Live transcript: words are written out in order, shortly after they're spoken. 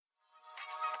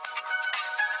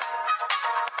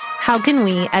How can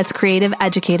we, as creative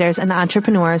educators and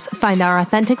entrepreneurs, find our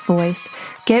authentic voice,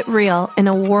 get real in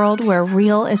a world where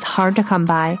real is hard to come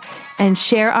by, and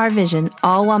share our vision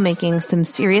all while making some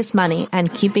serious money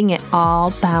and keeping it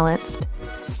all balanced?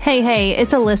 Hey,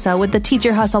 it's Alyssa with the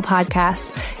Teacher Hustle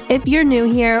podcast. If you're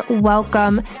new here,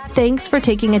 welcome. Thanks for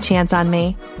taking a chance on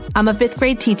me. I'm a 5th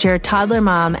grade teacher, toddler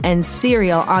mom, and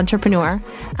serial entrepreneur.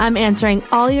 I'm answering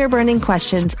all your burning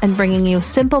questions and bringing you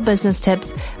simple business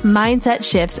tips, mindset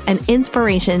shifts, and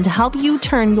inspiration to help you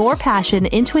turn your passion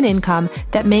into an income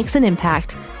that makes an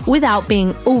impact without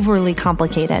being overly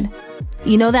complicated.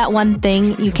 You know that one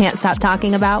thing you can't stop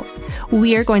talking about?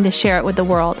 We are going to share it with the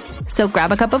world. So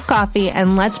grab a cup of coffee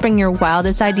and let's bring your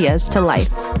wildest ideas to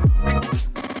life.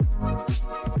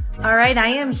 All right, I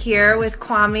am here with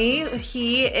Kwame.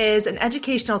 He is an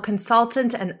educational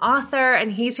consultant and author,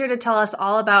 and he's here to tell us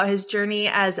all about his journey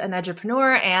as an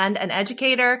entrepreneur and an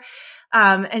educator.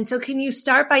 And so can you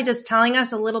start by just telling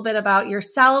us a little bit about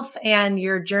yourself and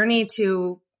your journey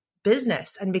to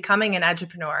business and becoming an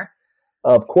entrepreneur?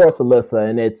 Of course, Alyssa,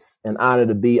 and it's an honor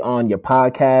to be on your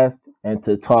podcast and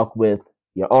to talk with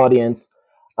your audience.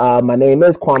 My name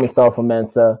is Kwame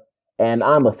Sarfo-Mensah, and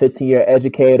I'm a 15-year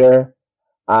educator.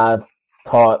 I've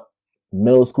taught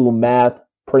middle school math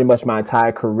pretty much my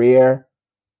entire career.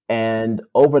 And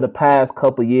over the past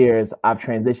couple years, I've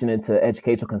transitioned into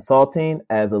educational consulting,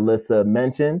 as Alyssa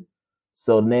mentioned.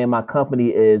 So the name of my company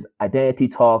is Identity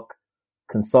Talk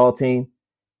Consulting.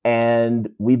 And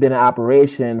we've been in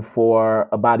operation for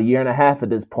about a year and a half at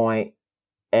this point.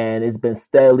 And it's been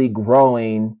steadily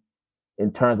growing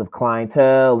in terms of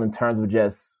clientele, in terms of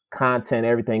just content,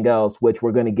 everything else, which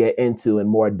we're going to get into in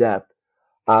more depth.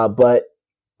 But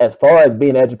as far as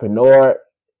being an entrepreneur,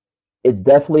 it's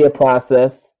definitely a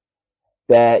process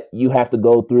that you have to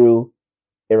go through.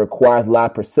 It requires a lot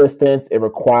of persistence. It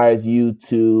requires you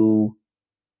to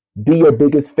be your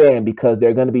biggest fan, because there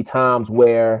are going to be times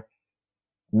where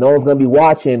no one's going to be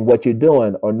watching what you're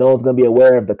doing, or no one's going to be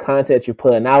aware of the content you're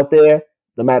putting out there,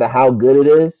 no matter how good it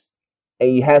is.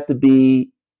 And you have to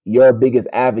be your biggest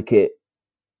advocate,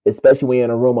 especially when you're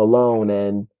in a room alone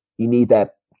and you need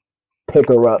that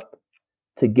picker up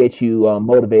to get you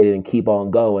motivated and keep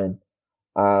on going.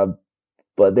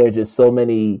 But there's just so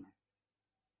many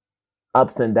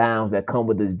ups and downs that come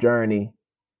with this journey,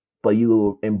 but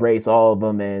you embrace all of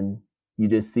them and you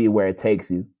just see where it takes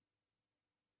you.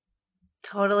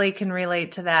 Totally can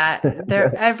relate to that.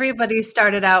 Everybody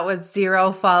started out with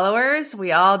 0 followers.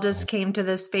 We all just came to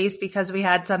this space because we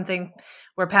had something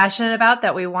we're passionate about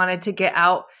that we wanted to get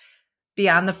out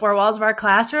beyond the 4 walls of our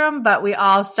classroom, but we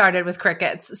all started with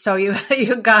crickets. So you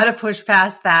got to push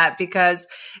past that, because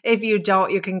if you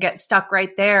don't, you can get stuck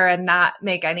right there and not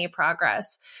make any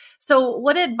progress. So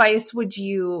what advice would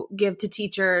you give to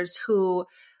teachers who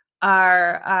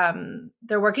are,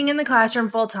 they're working in the classroom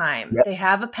full time. Yep. They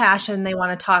have a passion they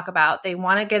want to talk about. They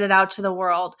want to get it out to the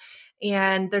world,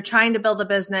 and they're trying to build a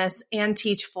business and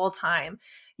teach full time.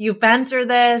 You've been through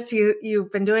this.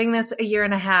 You've been doing this a year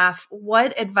and a half.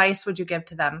 What advice would you give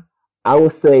to them? I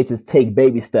would say just take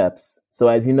baby steps. So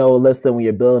as you know, Alyssa, when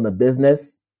you're building a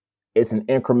business, it's an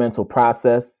incremental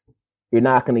process. You're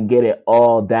not going to get it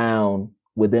all down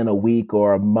within a week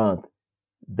or a month.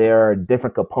 There are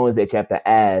different components that you have to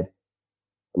add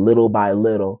little by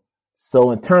little. So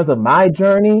in terms of my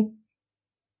journey,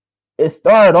 it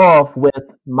started off with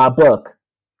my book,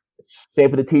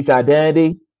 Shape of the Teacher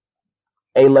Identity,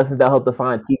 8 Lessons That Help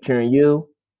Define Teacher in You.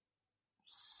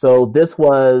 So this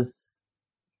was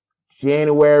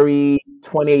January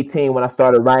 2018 when I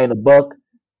started writing the book.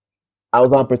 I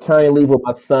was on paternity leave with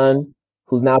my son,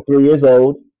 who's now 3 years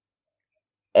old.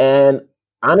 And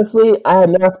honestly, I had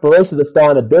no aspirations of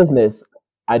starting a business.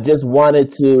 I just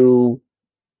wanted to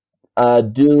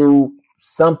do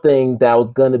something that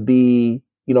was going to be,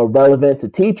 relevant to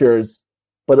teachers,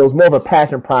 but it was more of a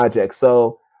passion project.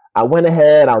 So I went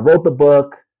ahead, I wrote the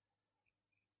book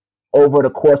over the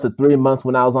course of 3 months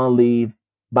when I was on leave.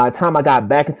 By the time I got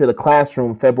back into the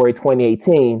classroom, February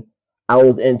 2018, I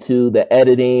was into the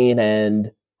editing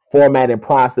and formatting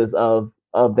process of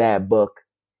that book.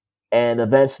 And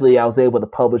eventually I was able to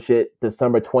publish it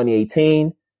December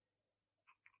 2018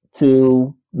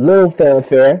 to little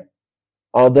fanfare,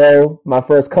 although my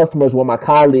first customers were my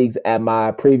colleagues at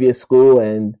my previous school,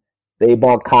 and they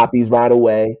bought copies right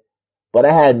away. But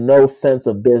I had no sense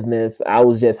of business. I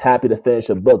was just happy to finish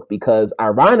a book because,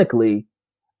 ironically,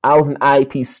 I was an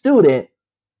IEP student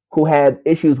who had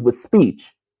issues with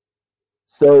speech.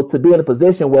 So to be in a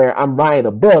position where I'm writing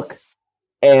a book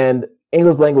and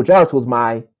English language arts was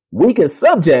my weakest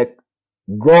subject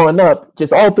growing up,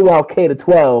 just all throughout K to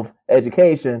 12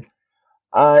 education,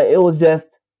 it was just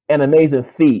an amazing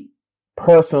feat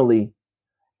personally.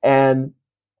 And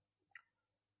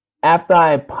after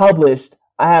I published,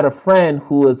 I had a friend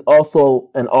who was also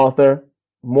an author,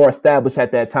 more established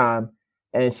at that time.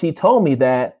 And she told me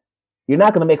that you're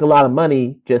not going to make a lot of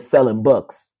money just selling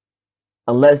books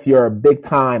unless you're a big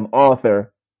time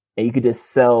author and you could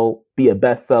just be a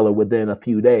bestseller within a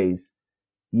few days.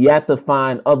 You have to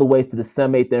find other ways to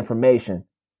disseminate the information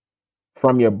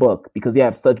from your book because you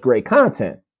have such great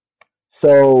content.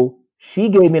 So she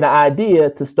gave me the idea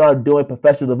to start doing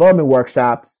professional development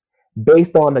workshops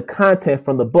based on the content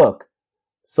from the book.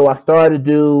 So I started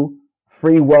to do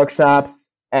free workshops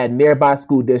at nearby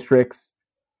school districts.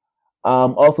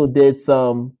 Also did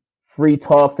some free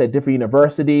talks at different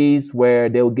universities where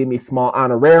they would give me a small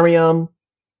honorarium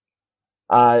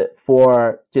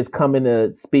for just coming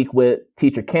to speak with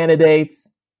teacher candidates.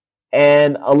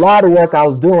 And a lot of work I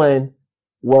was doing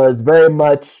was very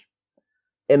much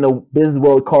in the business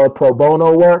world we call it pro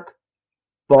bono work.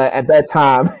 But at that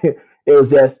time, it was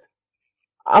just,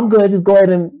 I'm going to just go ahead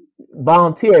and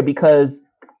volunteer because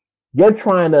you're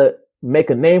trying to make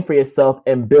a name for yourself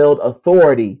and build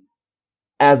authority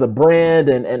as a brand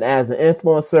and as an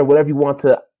influencer, whatever you want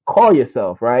to call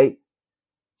yourself, right?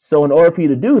 So in order for you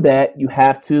to do that, you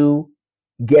have to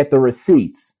get the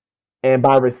receipts. And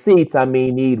by receipts, I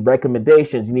mean need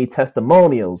recommendations, you need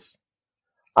testimonials.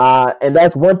 And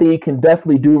that's one thing you can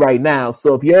definitely do right now.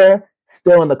 So if you're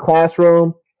still in the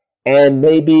classroom and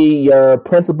maybe your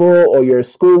principal or your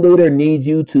school leader needs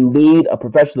you to lead a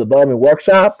professional development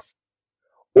workshop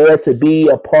or to be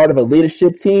a part of a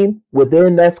leadership team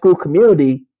within that school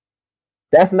community,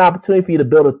 that's an opportunity for you to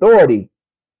build authority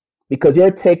because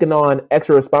you're taking on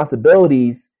extra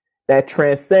responsibilities that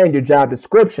transcend your job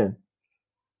description.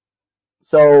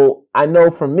 So I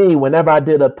know for me, whenever I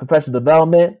did a professional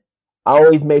development, I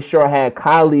always made sure I had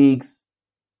colleagues,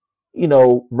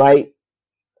 write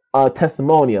a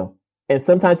testimonial. And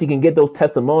sometimes you can get those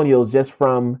testimonials just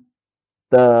from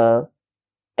the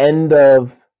end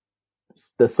of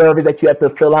the survey that you have to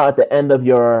fill out at the end of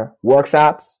your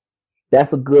workshops.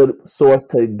 That's a good source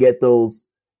to get those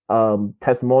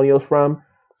testimonials from.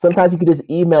 Sometimes you can just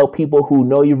email people who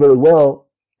know you really well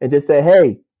and just say,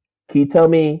 hey, can you tell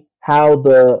me how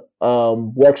the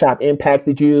workshop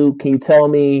impacted you? Can you tell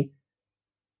me,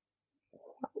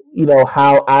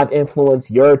 how I've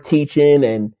influenced your teaching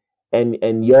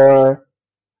and your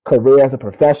career as a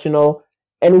professional?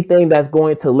 Anything that's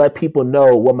going to let people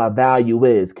know what my value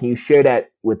is. Can you share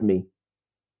that with me?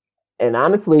 And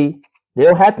honestly, they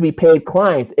don't have to be paid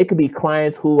clients. It could be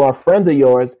clients who are friends of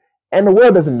yours, and the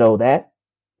world doesn't know that.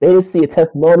 They just see a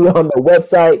testimonial on their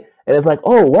website, and it's like,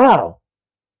 oh, wow,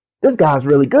 this guy's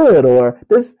really good, or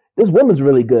this woman's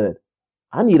really good.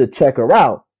 I need to check her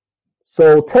out.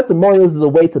 So testimonials is a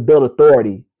way to build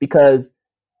authority because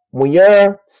when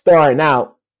you're starting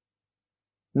out,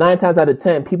 9 times out of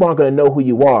 10, people aren't going to know who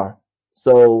you are.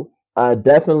 So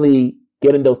definitely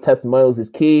getting those testimonials is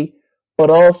key, but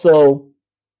also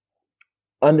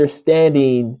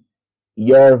understanding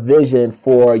your vision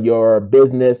for your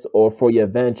business or for your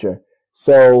venture.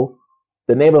 So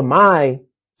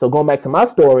going back to my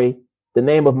story, the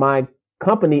name of my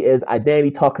company is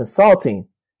Identity Talk Consulting.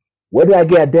 Where did I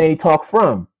get Identity Talk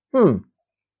from?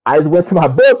 I just went to my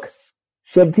book,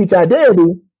 Shape Teach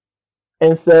Identity,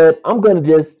 and said, I'm going to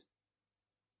just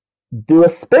do a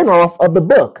spinoff of the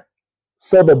book.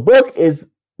 So the book is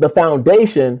the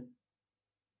foundation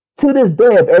to this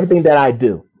day of everything that I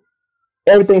do.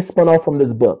 Everything spun off from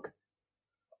this book.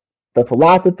 The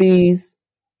philosophies,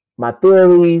 my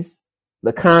theories,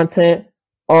 the content,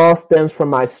 all stems from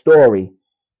my story.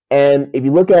 And if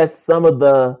you look at some of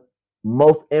the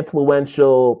most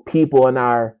influential people in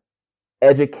our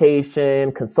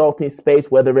education, consulting space,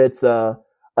 whether it's a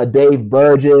Dave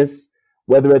Burgess,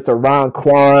 whether it's a Ron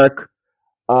Clark,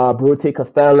 Bruti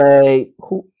Kafele,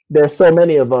 there's so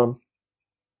many of them.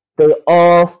 They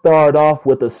all start off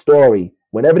with a story.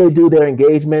 Whenever they do their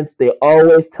engagements, they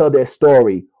always tell their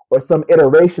story or some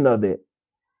iteration of it.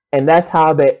 And that's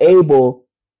how they're able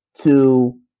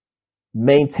to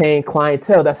maintain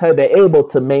clientele. That's how they're able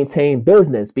to maintain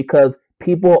business because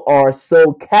people are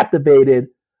so captivated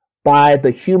by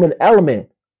the human element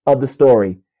of the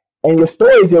story. And your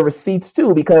story is your receipts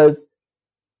too, because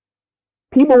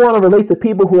people want to relate to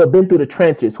people who have been through the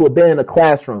trenches, who have been in a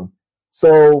classroom.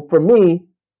 So for me,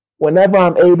 whenever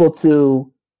I'm able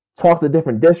to talk to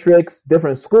different districts,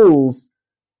 different schools,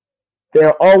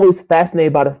 they're always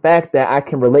fascinated by the fact that I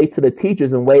can relate to the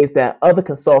teachers in ways that other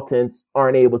consultants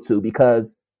aren't able to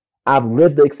because I've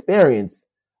lived the experience.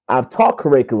 I've taught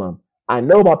curriculum. I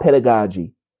know about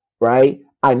pedagogy, right?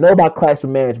 I know about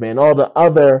classroom management and all the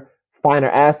other finer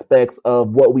aspects of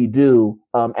what we do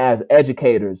as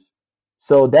educators.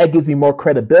 So that gives me more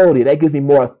credibility. That gives me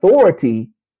more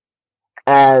authority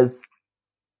as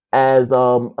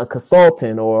a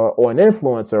consultant or an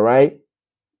influencer, right?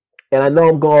 And I know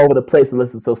I'm going over the place and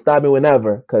listen, so stop me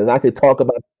whenever, because I could talk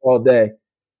about it all day.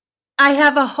 I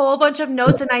have a whole bunch of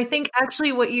notes, and I think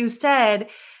actually what you said,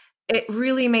 it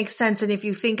really makes sense. And if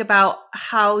you think about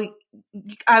how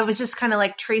I was just kind of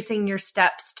like tracing your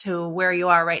steps to where you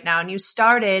are right now, and you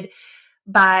started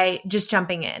by just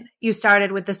jumping in. You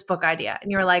started with this book idea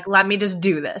and you're like, let me just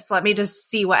do this. Let me just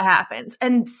see what happens.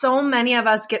 And so many of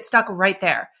us get stuck right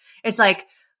there. It's like,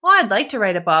 well, I'd like to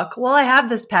write a book. Well, I have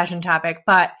this passion topic,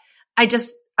 but I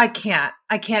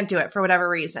can't do it for whatever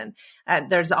reason.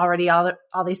 There's already all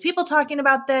these people talking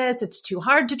about this. It's too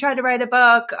hard to try to write a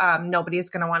book. Nobody's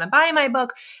going to want to buy my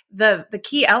book. The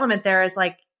key element there is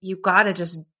like, you got to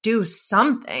just do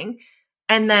something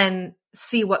and then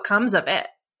see what comes of it.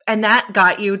 And that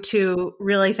got you to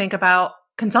really think about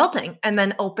consulting and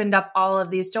then opened up all of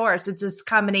these doors. It's this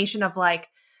combination of like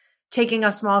taking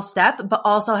a small step, but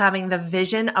also having the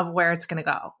vision of where it's going to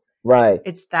go. Right.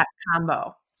 It's that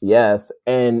combo. Yes.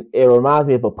 And it reminds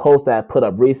me of a post that I put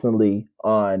up recently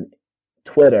on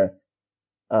Twitter.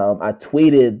 I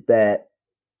tweeted that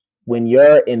when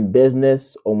you're in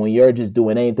business or when you're just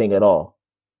doing anything at all,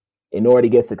 in order to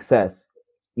get success,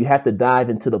 you have to dive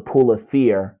into the pool of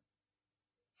fear,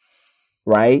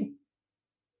 right?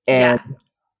 And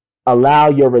allow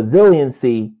your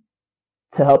resiliency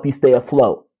to help you stay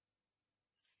afloat.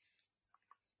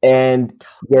 And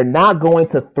you're not going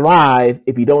to thrive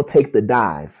if you don't take the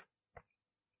dive.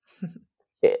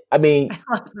 I mean,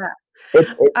 I love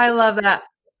that. I love that.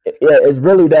 It's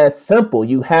really that simple.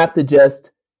 You have to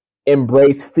just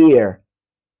embrace fear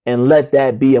and let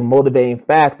that be a motivating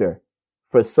factor.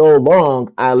 For so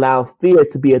long, I allowed fear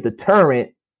to be a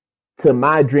deterrent to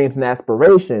my dreams and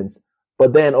aspirations.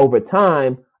 But then over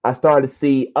time, I started to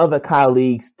see other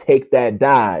colleagues take that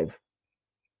dive.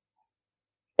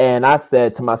 And I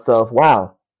said to myself,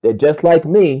 wow, they're just like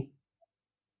me,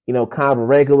 kind of a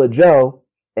regular Joe,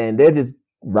 and they're just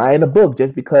writing a book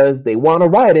just because they want to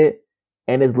write it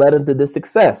and it's led them to this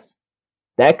success.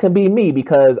 That can be me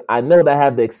because I know that I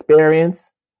have the experience,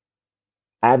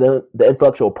 I have the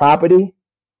intellectual property.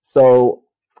 So,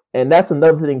 and that's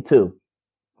another thing too.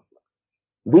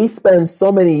 We spend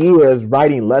so many years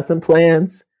writing lesson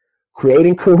plans,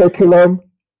 creating curriculum,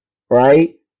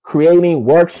 right? Creating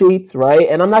worksheets, right?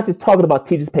 And I'm not just talking about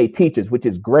teachers pay teachers, which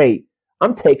is great.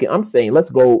 I'm saying let's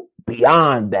go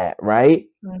beyond that, right?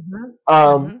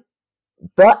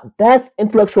 But that's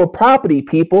intellectual property,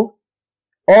 people.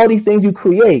 All these things you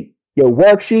create, your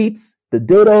worksheets, the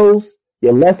dittos,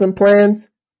 your lesson plans,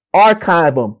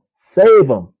 archive them, save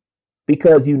them,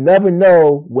 because you never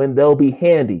know when they'll be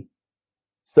handy.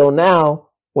 So now,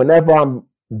 whenever I'm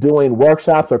doing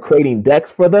workshops or creating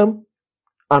decks for them,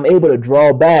 I'm able to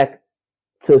draw back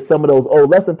to some of those old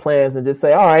lesson plans and just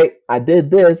say, all right, I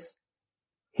did this.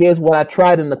 Here's what I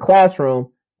tried in the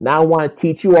classroom. Now I want to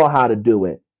teach you all how to do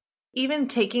it. Even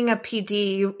taking a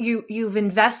PD, you've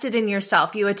invested in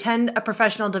yourself. You attend a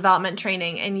professional development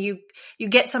training and you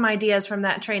get some ideas from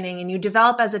that training and you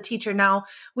develop as a teacher. Now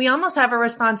we almost have a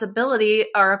responsibility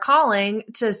or a calling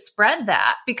to spread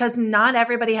that because not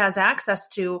everybody has access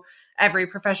to every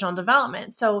professional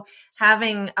development. So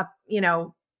having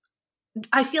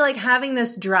I feel like having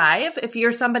this drive, if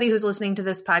you're somebody who's listening to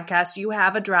this podcast, you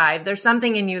have a drive. There's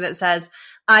something in you that says,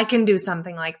 I can do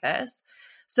something like this.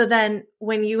 So then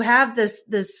when you have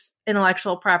this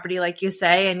intellectual property, like you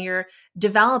say, and you're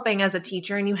developing as a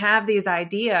teacher and you have these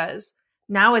ideas,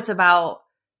 now it's about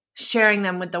sharing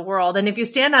them with the world. And if you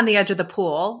stand on the edge of the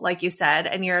pool, like you said,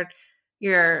 and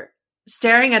you're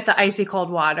staring at the icy cold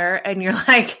water and you're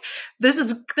like, this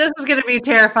is going to be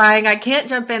terrifying. I can't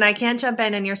jump in.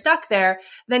 And you're stuck there.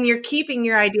 Then you're keeping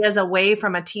your ideas away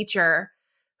from a teacher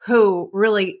who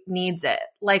really needs it,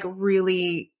 like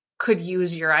really could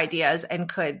use your ideas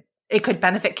and it could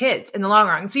benefit kids in the long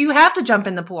run. So you have to jump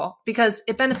in the pool because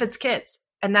it benefits kids.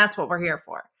 And that's what we're here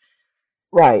for.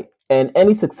 Right. And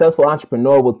any successful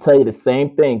entrepreneur will tell you the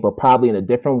same thing, but probably in a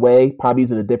different way, probably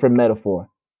using a different metaphor.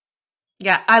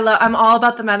 Yeah, I'm all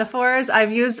about the metaphors.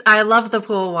 I love the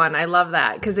pool one. I love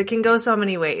that because it can go so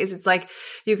many ways. It's like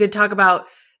you could talk about,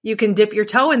 you can dip your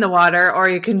toe in the water or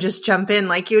you can just jump in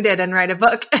like you did and write a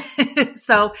book.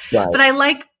 So, right. But I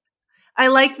like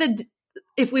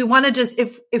if we want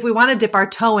to dip our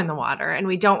toe in the water and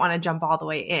we don't want to jump all the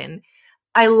way in,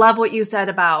 I love what you said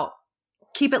about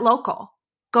keep it local.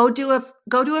 go do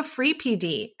a free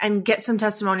PD and get some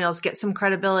testimonials, get some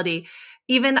credibility.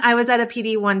 Even I was at a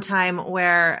PD one time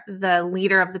where the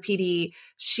leader of the PD,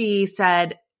 she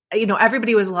said,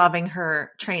 everybody was loving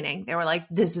her training. They were like,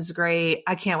 this is great.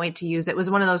 I can't wait to use it. It was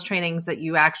one of those trainings that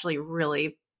you actually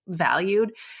really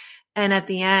valued. And at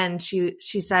the end, she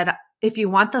said, if you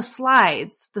want the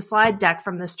slide deck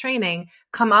from this training,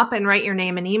 come up and write your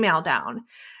name and email down.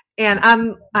 And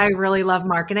I really love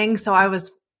marketing. So I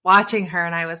was watching her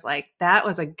and I was like, that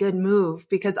was a good move,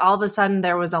 because all of a sudden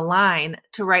there was a line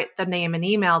to write the name and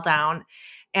email down.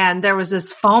 And there was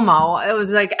this FOMO. It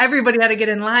was like everybody had to get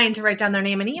in line to write down their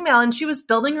name and email. And she was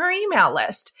building her email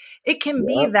list. It can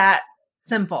be that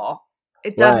simple.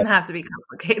 It doesn't have to be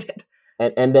complicated.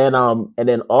 And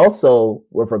then also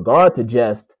with regard to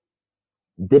just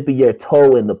dipping your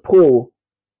toe in the pool,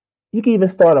 you can even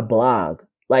start a blog.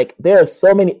 Like, there are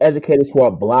so many educators who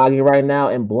are blogging right now,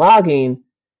 and blogging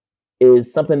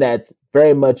is something that's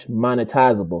very much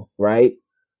monetizable, right?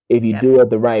 If you do it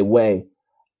the right way.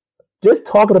 Just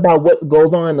talking about what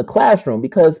goes on in the classroom,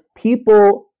 because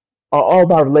people are all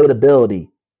about relatability.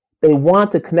 They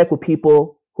want to connect with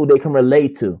people who they can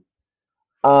relate to.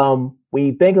 When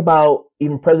you think about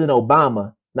even President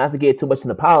Obama, not to get too much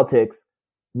into politics,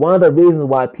 one of the reasons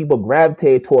why people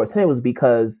gravitated towards him was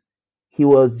because he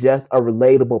was just a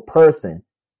relatable person.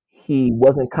 He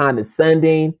wasn't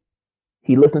condescending.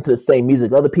 He listened to the same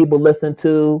music other people listen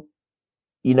to.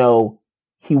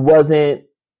 He wasn't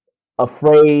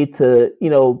afraid to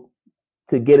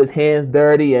get his hands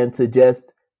dirty and to just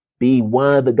be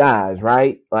one of the guys,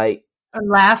 right? Like,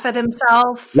 laugh at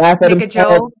himself, make a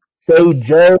joke, say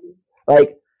jokes.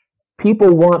 Like,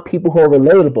 people want people who are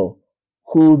relatable,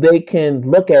 who they can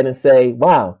look at and say,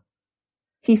 wow,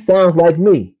 he sounds like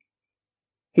me.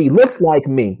 He looks like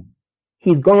me.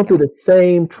 He's gone through the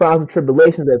same trials and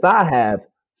tribulations as I have.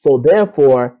 So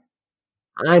therefore,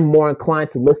 I'm more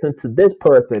inclined to listen to this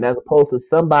person as opposed to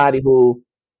somebody who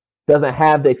doesn't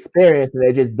have the experience and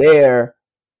they're just there,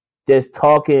 just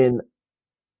talking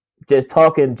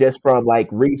from like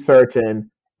research and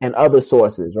other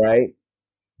sources, right?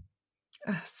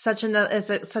 Such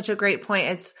a great point.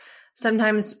 It's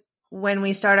sometimes when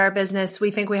we start our business,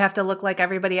 we think we have to look like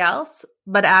everybody else,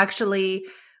 but actually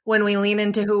when we lean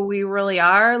into who we really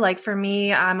are, like for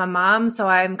me, I'm a mom, so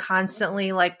I'm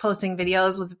constantly like posting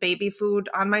videos with baby food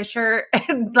on my shirt,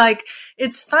 and like,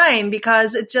 it's fine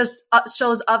because it just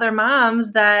shows other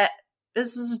moms that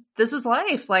this is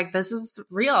life. Like, this is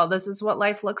real. This is what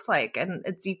life looks like. And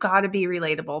you gotta be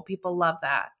relatable. People love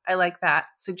that. I like that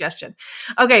suggestion.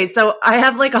 Okay. So I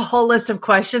have like a whole list of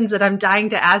questions that I'm dying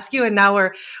to ask you. And now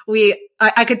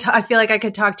I feel like I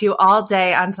could talk to you all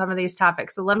day on some of these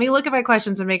topics. So let me look at my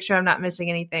questions and make sure I'm not missing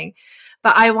anything.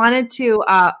 But I wanted to,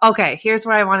 here's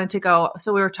where I wanted to go.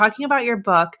 So we were talking about your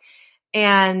book,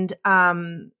 and,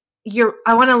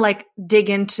 I want to like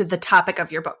dig into the topic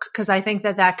of your book, because I think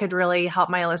that could really help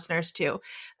my listeners too.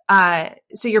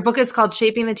 So your book is called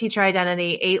Shaping the Teacher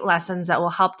Identity, 8 Lessons That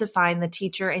Will Help Define the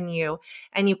Teacher in You.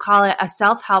 And you call it a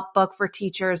self-help book for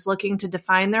teachers looking to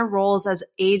define their roles as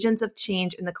agents of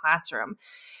change in the classroom.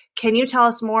 Can you tell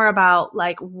us more about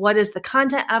like, what is the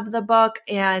content of the book?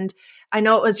 And I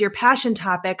know it was your passion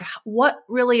topic. What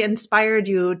really inspired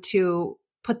you to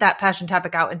put that passion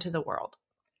topic out into the world?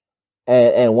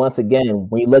 And once again,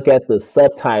 when you look at the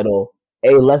subtitle,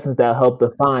 8 Lessons That Help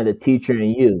Define the Teacher in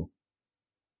You,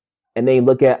 and then you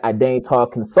look at Identity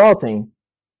Talk Consulting,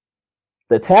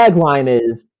 the tagline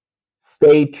is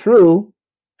stay true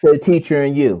to the teacher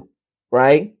in you,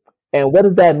 right? And what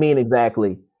does that mean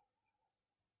exactly?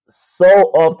 So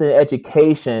often in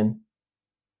education,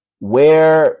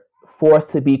 we're forced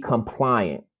to be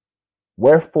compliant.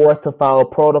 We're forced to follow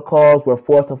protocols. We're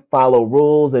forced to follow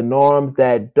rules and norms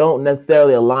that don't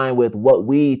necessarily align with what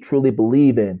we truly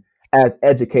believe in as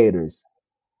educators,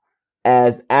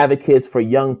 as advocates for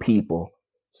young people.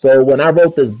 So when I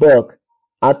wrote this book,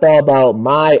 I thought about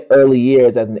my early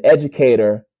years as an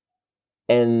educator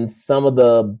and some of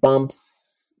the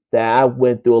bumps that I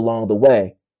went through along the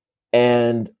way.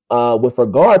 And with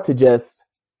regard to just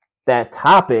that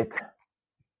topic,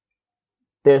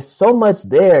 there's so much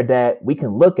there that we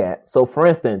can look at. So for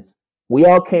instance, we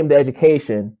all came to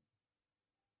education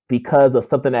because of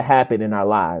something that happened in our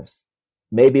lives.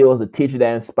 Maybe it was a teacher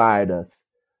that inspired us.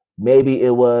 Maybe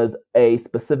it was a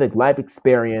specific life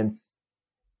experience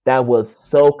that was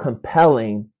so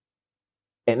compelling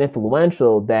and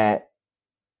influential that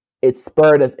it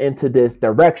spurred us into this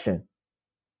direction.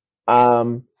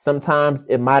 Sometimes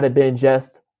it might have been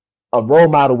just a role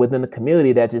model within the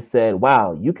community that just said,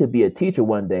 wow, you could be a teacher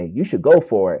one day. You should go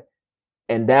for it.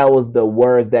 And that was the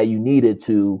words that you needed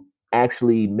to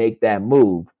actually make that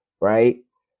move, right?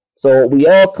 So we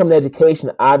all come to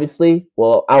education, obviously.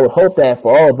 Well, I would hope that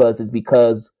for all of us is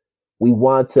because we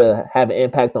want to have an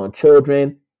impact on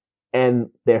children and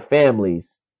their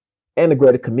families and the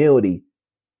greater community.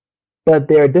 But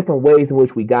there are different ways in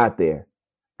which we got there.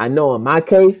 I know in my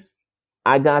case,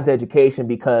 I got into education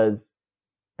because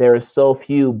there are so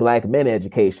few black men in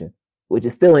education, which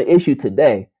is still an issue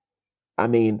today. I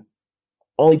mean,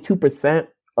 only 2%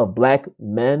 of black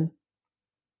men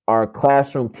are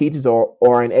classroom teachers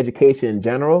or in education in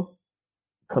general,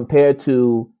 compared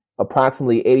to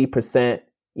approximately 80%,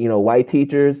 white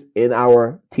teachers in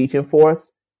our teaching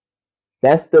force.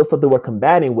 That's still something we're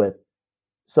combating with.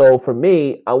 So for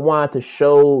me, I wanted to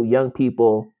show young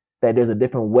people that there's a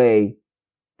different way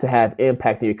to have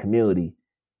impact in your community.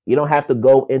 You don't have to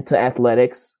go into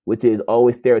athletics, which is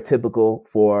always stereotypical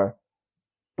for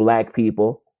black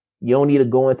people. You don't need to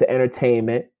go into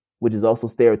entertainment, which is also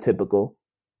stereotypical.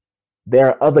 There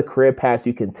are other career paths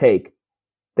you can take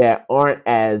that aren't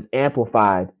as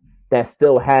amplified, that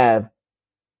still have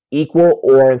equal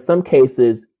or in some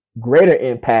cases greater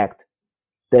impact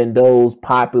than those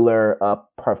popular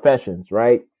professions,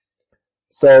 right?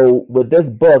 So with this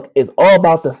book, it's all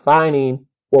about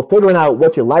figuring out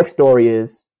what your life story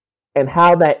is and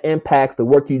how that impacts the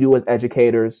work you do as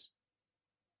educators,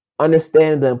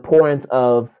 understanding the importance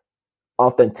of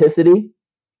authenticity,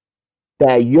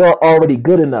 that you're already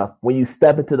good enough when you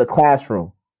step into the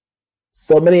classroom.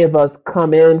 So many of us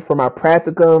come in from our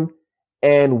practicum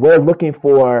and we're looking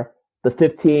for the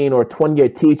 15 or 20-year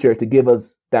teacher to give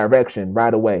us direction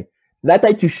right away. Not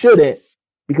that you shouldn't,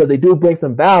 because they do bring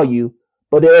some value,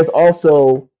 but there is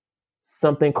also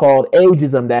something called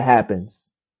ageism that happens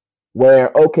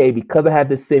where, okay, because I have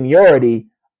this seniority,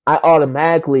 I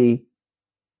automatically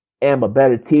am a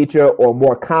better teacher or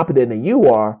more competent than you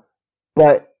are.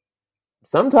 But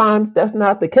sometimes that's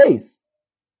not the case.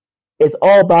 It's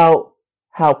all about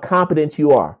how competent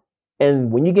you are.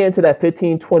 And when you get into that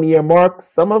 15, 20-year mark,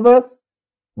 some of us,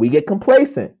 we get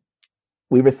complacent.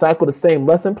 We recycle the same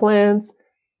lesson plans,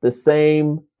 the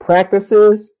same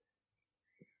practices,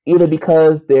 either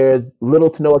because there's little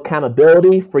to no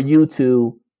accountability for you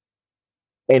to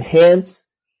enhance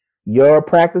your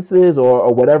practices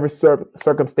or whatever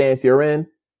circumstance you're in.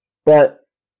 But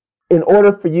in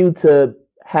order for you to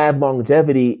have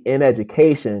longevity in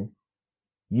education,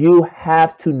 you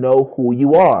have to know who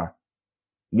you are,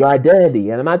 your identity.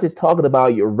 And I'm not just talking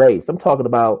about your race. I'm talking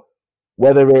about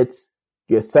whether it's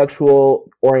your sexual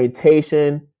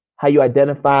orientation, how you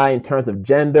identify in terms of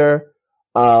gender,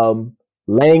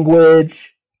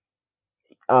 language,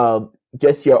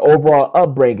 just your overall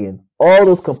upbringing. All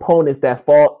those components that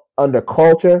fall under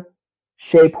culture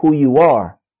shape who you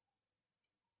are.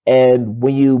 And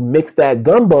when you mix that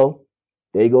gumbo,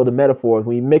 there you go, the metaphors.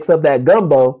 When you mix up that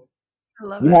gumbo,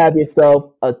 you have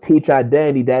yourself a teacher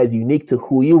identity that is unique to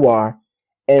who you are.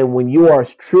 And when you are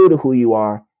true to who you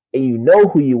are and you know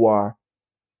who you are,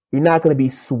 you're not going to be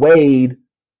swayed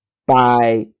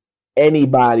by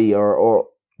anybody or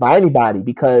by anybody,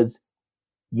 because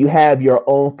you have your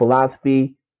own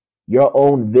philosophy, your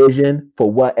own vision for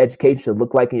what education should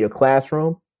look like in your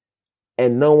classroom.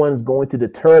 And no one's going to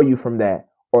deter you from that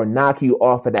or knock you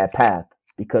off of that path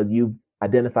because you've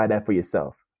identified that for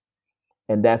yourself.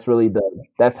 And that's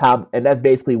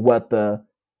basically what the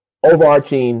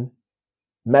overarching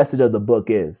message of the book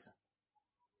is.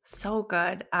 So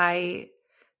good. I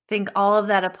think all of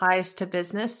that applies to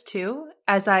business too.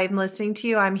 As I'm listening to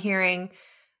you, I'm hearing,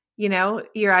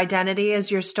 your identity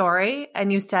is your story.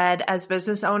 And you said, as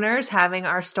business owners, having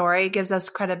our story gives us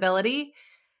credibility,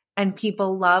 and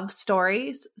people love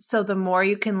stories. So the more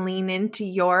you can lean into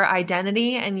your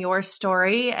identity and your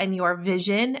story and your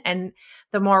vision, and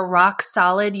the more rock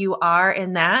solid you are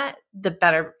in that, the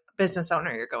better business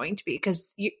owner you're going to be,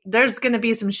 because there's going to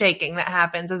be some shaking that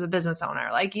happens as a business owner.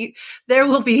 There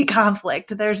will be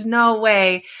conflict. There's no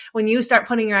way when you start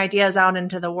putting your ideas out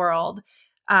into the world,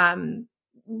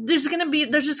 there's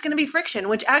just going to be friction,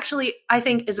 which actually I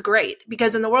think is great,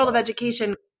 because in the world of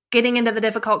education, getting into the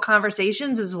difficult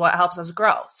conversations is what helps us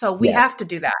grow. So we have to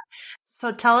do that.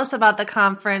 So tell us about the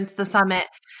conference, the summit.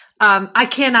 I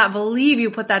cannot believe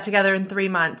you put that together in 3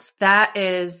 months. That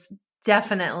is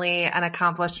definitely an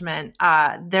accomplishment.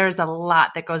 There's a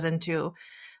lot that goes into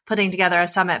putting together a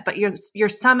summit, but your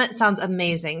summit sounds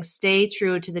amazing. Stay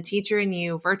true to the Teacher in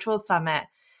You virtual summit.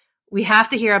 We have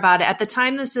to hear about it. At the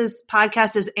time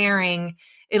podcast is airing,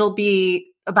 it'll be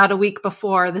about a week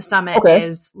before the summit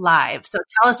is live. So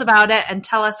tell us about it and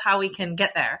tell us how we can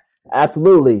get there.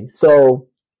 Absolutely. So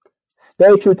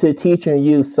Stay True to Teacher in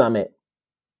You Summit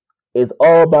is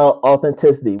all about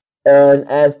authenticity. And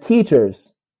as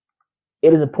teachers,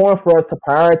 it is important for us to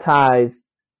prioritize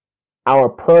our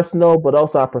personal but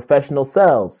also our professional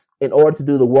selves in order to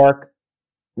do the work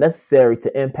necessary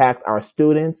to impact our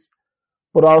students,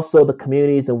 but also the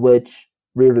communities in which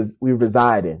we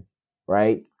reside in,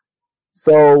 right?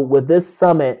 So with this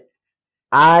summit,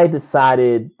 I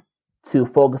decided to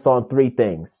focus on three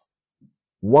things.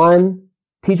 One,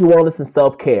 teacher wellness and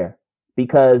self-care,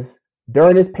 because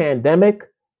during this pandemic,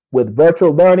 with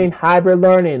virtual learning, hybrid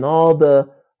learning, and all the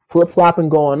flip-flopping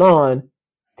going on,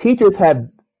 teachers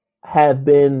have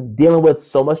been dealing with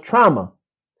so much trauma,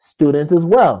 students as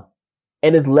well.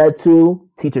 And it's led to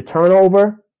teacher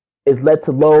turnover, it's led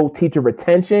to low teacher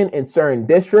retention in certain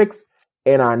districts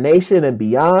in our nation and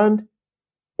beyond.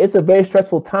 It's a very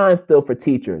stressful time still for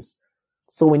teachers.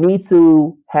 So we need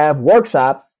to have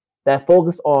workshops that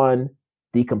focus on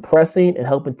decompressing and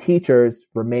helping teachers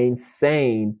remain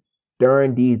sane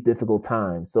during these difficult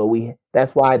times. So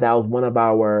that's why that was one of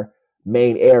our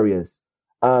main areas.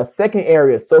 Second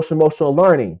area, social emotional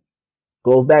learning,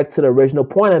 goes back to the original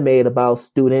point I made about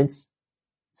students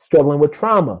struggling with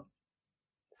trauma,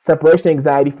 separation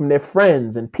anxiety from their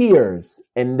friends and peers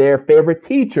and their favorite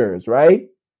teachers, right?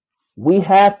 We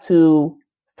have to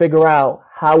figure out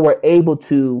how we're able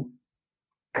to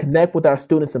connect with our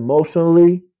students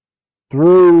emotionally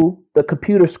through the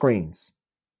computer screens.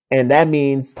 And that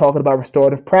means talking about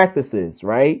restorative practices,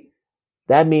 right?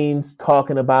 That means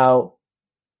talking about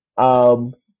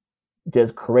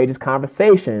just courageous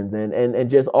conversations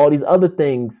and just all these other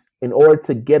things in order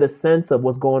to get a sense of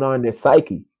what's going on in their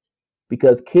psyche.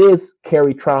 Because kids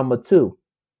carry trauma too,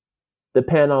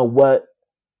 depending on what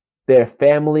their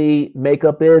family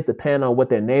makeup is, depending on what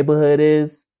their neighborhood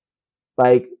is,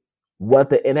 like what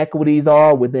the inequities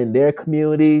are within their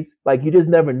communities. Like you just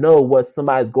never know what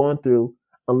somebody's going through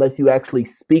unless you actually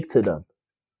speak to them,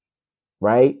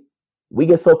 right? We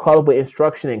get so caught up with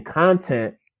instruction and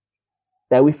content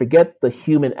that we forget the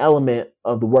human element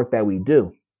of the work that we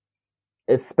do,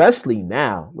 especially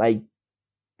now. Like,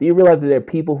 do you realize that there are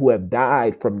people who have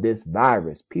died from this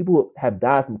virus? People who have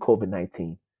died from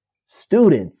COVID-19.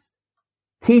 Students,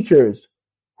 teachers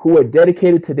who are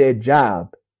dedicated to their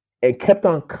job and kept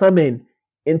on coming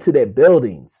into their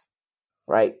buildings,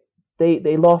 right?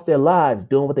 They lost their lives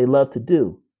doing what they love to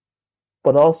do,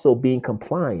 but also being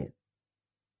compliant.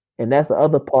 And that's the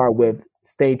other part with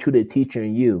staying true to the teacher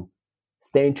and you,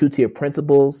 staying true to your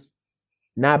principles,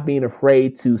 not being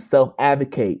afraid to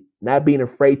self-advocate, not being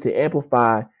afraid to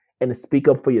amplify and to speak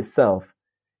up for yourself.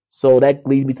 So that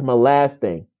leads me to my last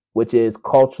thing, which is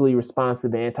culturally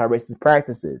responsive anti-racist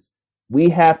practices. We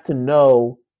have to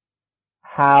know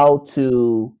how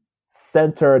to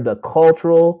center the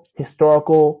cultural,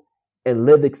 historical, and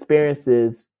lived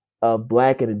experiences of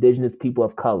Black and Indigenous people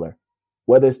of color,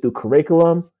 whether it's through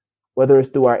curriculum, whether it's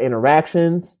through our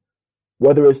interactions,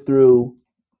 whether it's through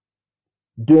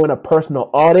doing a personal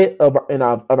audit of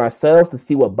ourselves to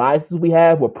see what biases we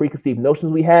have, what preconceived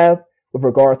notions we have with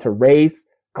regard to race,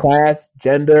 class,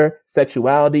 gender,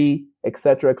 sexuality,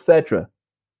 etc., etc.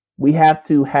 We have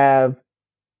to have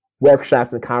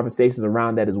workshops and conversations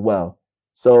around that as well.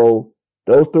 So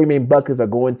those three main buckets are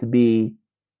going to be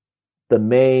the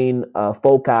main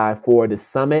foci for this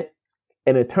summit.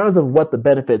 And in terms of what the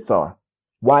benefits are,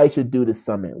 why you should do this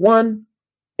summit. One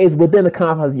is within the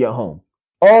confines of your home.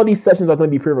 All these sessions are going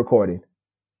to be pre-recorded.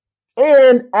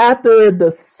 And after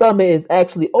the summit is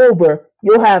actually over,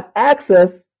 you'll have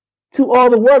access to all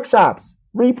the workshops,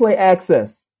 replay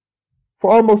access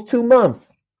for almost 2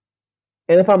 months.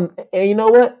 And you know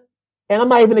what? And I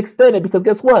might even extend it because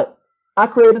guess what? I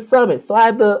created a summit, so I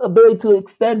have the ability to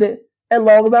extend it as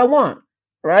long as I want,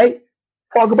 right?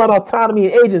 Talk about autonomy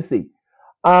and agency.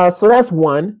 So that's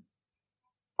one.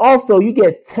 Also, you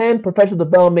get 10 professional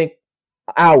development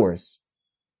hours,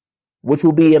 which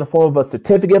will be in the form of a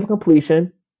certificate of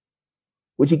completion,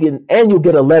 and you'll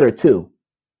get a letter too,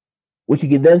 which you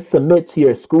can then submit to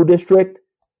your school district,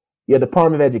 your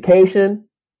Department of Education,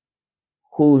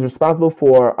 who's responsible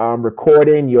for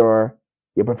recording your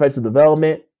professional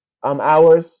development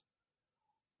hours.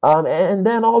 And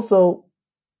then also,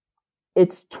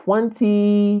 it's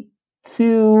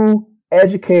 22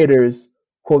 educators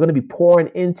who are going to be pouring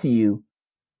into you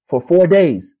for 4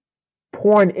 days,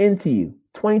 pouring into you.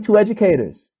 22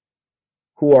 educators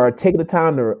who are taking the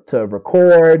time to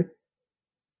record,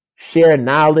 share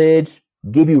knowledge,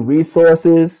 give you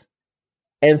resources.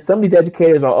 And some of these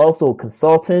educators are also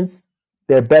consultants.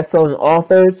 They're best-selling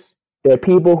authors. They're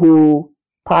people who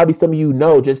probably some of you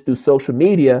know just through social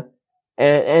media.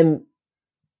 And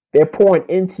they're pouring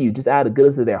into you just out of the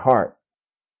goodness of their heart.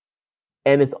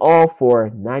 And it's all for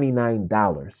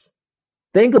 $99.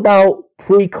 Think about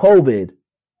pre-COVID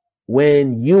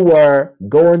when you were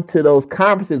going to those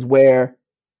conferences where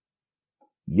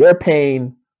you're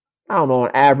paying, I don't know,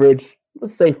 on average,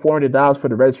 let's say $400 for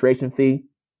the registration fee.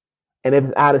 And if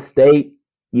it's out of state,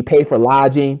 you pay for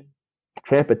lodging,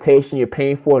 transportation, you're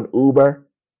paying for an Uber,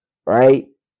 right?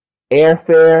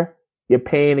 Airfare, you're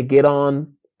paying to get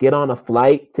on a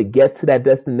flight to get to that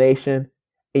destination,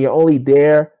 and you're only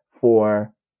there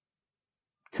for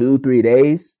 2-3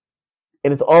 days.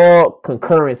 And it's all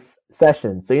concurrent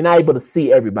sessions. So you're not able to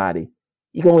see everybody.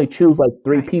 You can only choose like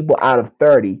 3 people out of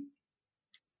 30.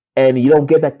 And you don't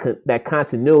get that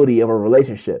continuity of a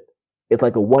relationship. It's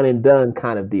like a one and done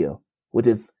kind of deal, which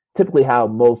is typically how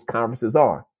most conferences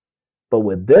are. But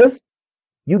with this,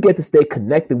 you get to stay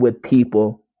connected with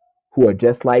people who are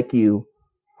just like you,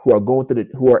 who are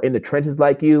in the trenches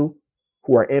like you,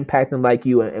 who are impacting like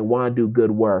you and want to do good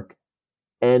work.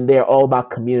 And they're all about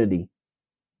community.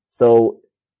 So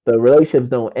the relationships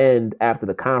don't end after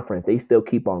the conference. They still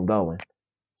keep on going.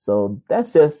 So that's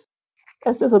just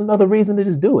another reason to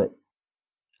just do it.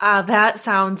 That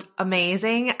sounds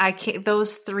amazing.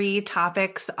 Those 3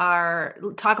 topics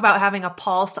talk about having a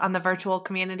pulse on the virtual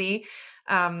community.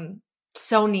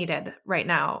 So needed right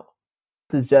now.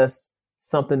 This is just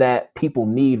something that people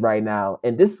need right now.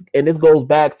 And this goes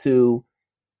back to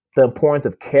the importance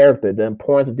of character, the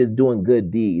importance of just doing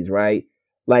good deeds, right?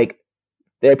 Like,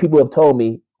 there are people who have told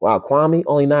me, wow, Kwame,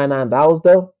 only $99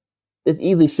 though? This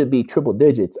easily should be triple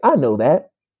digits. I know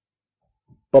that.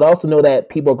 But I also know that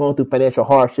people are going through financial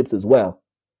hardships as well.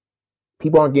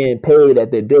 People aren't getting paid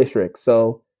at their district.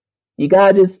 So you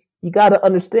gotta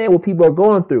understand what people are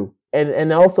going through.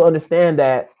 And also understand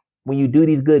that when you do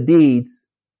these good deeds,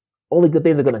 only good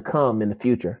things are gonna come in the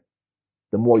future.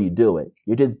 The more you do it.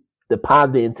 You're just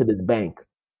depositing into this bank.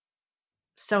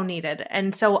 So needed.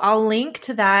 And so I'll link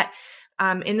to that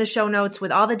in the show notes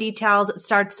with all the details. It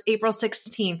starts April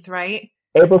 16th, right?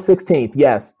 April 16th,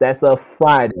 yes. That's a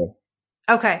Friday.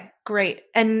 Okay, great.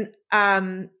 And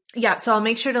so I'll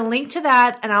make sure to link to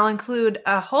that, and I'll include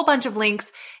a whole bunch of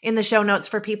links in the show notes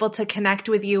for people to connect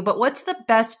with you. But what's the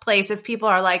best place if people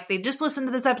are like, they just listened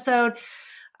to this episode,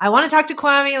 I want to talk to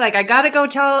Kwame, like I gotta go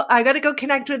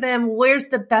connect with them. Where's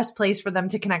the best place for them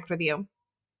to connect with you?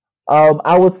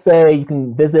 I would say you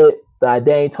can visit the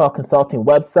Identity Talk Consulting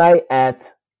website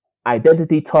at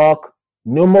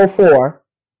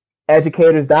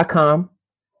identitytalk4educators.com.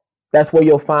 That's where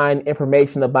you'll find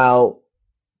information about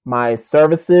my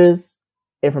services,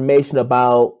 information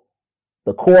about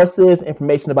the courses,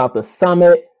 information about the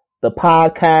summit, the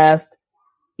podcast,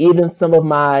 even some of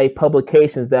my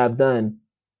publications that I've done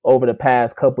over the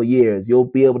past couple years. You'll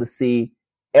be able to see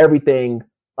everything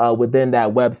within that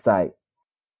website.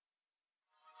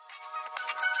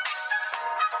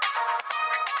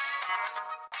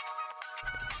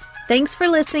 Thanks for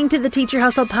listening to the Teacher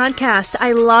Hustle podcast.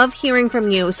 I love hearing from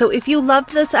you. So if you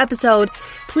loved this episode,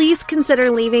 please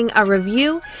consider leaving a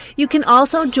review. You can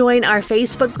also join our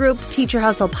Facebook group, Teacher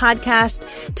Hustle Podcast,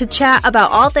 to chat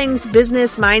about all things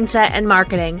business, mindset, and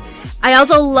marketing. I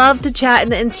also love to chat in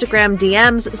the Instagram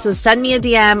DMs, so send me a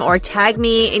DM or tag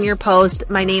me in your post.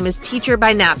 My name is Teacher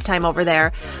by Naptime over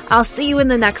there. I'll see you in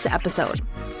the next episode.